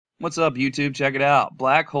What's up, YouTube? Check it out.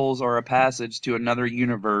 Black holes are a passage to another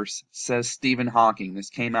universe, says Stephen Hawking.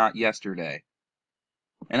 This came out yesterday.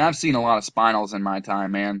 And I've seen a lot of spinals in my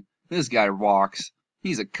time, man. This guy walks.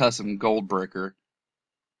 He's a custom gold bricker.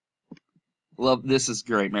 This is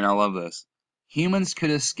great, man. I love this. Humans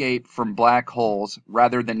could escape from black holes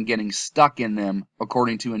rather than getting stuck in them,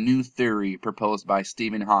 according to a new theory proposed by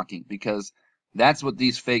Stephen Hawking, because that's what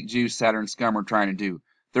these fake Jews, Saturn scum are trying to do.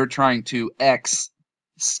 They're trying to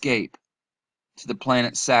escape to the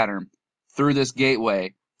planet Saturn through this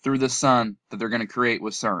gateway, through the sun that they're going to create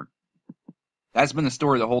with CERN. That's been the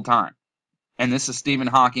story the whole time. And this is Stephen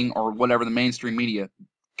Hawking, or whatever the mainstream media,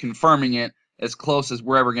 confirming it as close as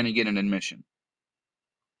we're ever going to get an admission.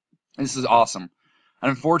 This is awesome.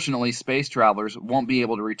 Unfortunately, space travelers won't be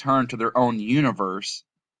able to return to their own universe,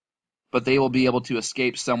 but they will be able to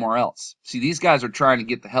escape somewhere else. See, these guys are trying to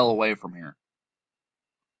get the hell away from here.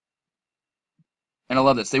 And I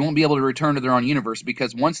love this. They won't be able to return to their own universe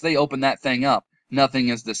because once they open that thing up, nothing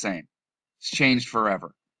is the same. It's changed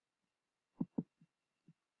forever.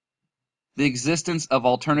 The existence of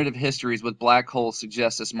alternative histories with black holes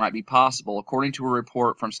suggests this might be possible. According to a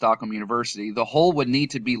report from Stockholm University, the hole would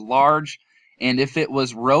need to be large, and if it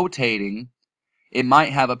was rotating, it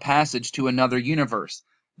might have a passage to another universe.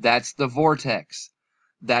 That's the vortex.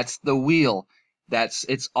 That's the wheel.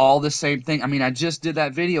 It's all the same thing. I mean, I just did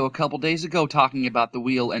that video a couple days ago talking about the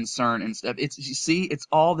wheel and CERN and stuff. You see, it's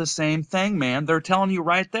all the same thing, man. They're telling you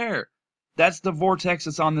right there. That's the vortex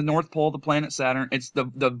that's on the North Pole of the planet Saturn. It's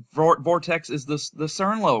the vortex is the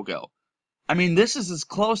CERN logo. I mean, this is as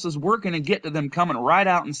close as we're going to get to them coming right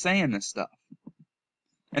out and saying this stuff.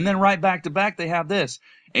 And then right back to back, they have this.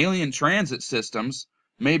 Alien transit systems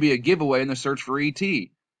may be a giveaway in the search for ET.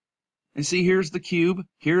 And see, here's the cube.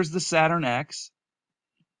 Here's the Saturn X.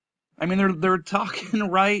 I mean, they're talking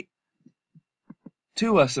right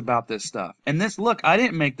to us about this stuff. And this, look, I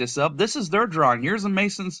didn't make this up. This is their drawing. Here's the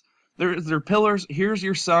Masons. Their pillars. Here's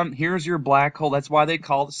your sun. Here's your black hole. That's why they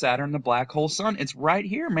call the Saturn the black hole sun. It's right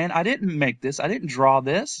here, man. I didn't make this. I didn't draw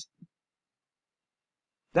this.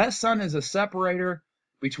 That sun is a separator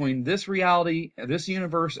between this reality, this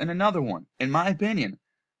universe, and another one, in my opinion.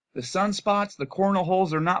 The sunspots, the coronal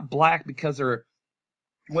holes, are not black because they're,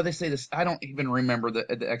 what they say this, I don't even remember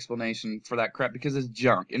the explanation for that crap because it's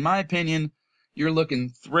junk. In my opinion, you're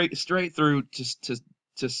looking straight through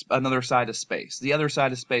to another side of space. The other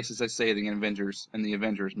side of space, as they say in the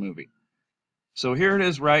Avengers movie. So here it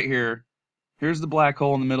is right here. Here's the black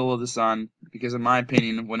hole in the middle of the sun, because in my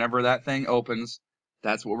opinion, whenever that thing opens,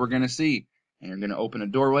 that's what we're going to see. And you're going to open a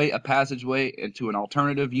doorway, a passageway into an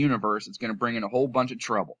alternative universe. It's going to bring in a whole bunch of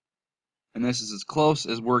trouble. And this is as close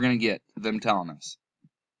as we're going to get to them telling us.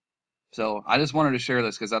 So I just wanted to share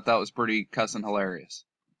this because I thought it was pretty cussing hilarious.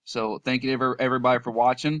 So thank you to everybody for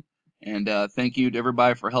watching. And thank you to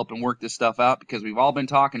everybody for helping work this stuff out, because we've all been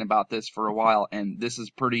talking about this for a while, and this is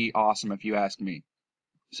pretty awesome if you ask me.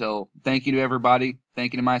 So thank you to everybody.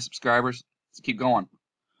 Thank you to my subscribers. Let's keep going.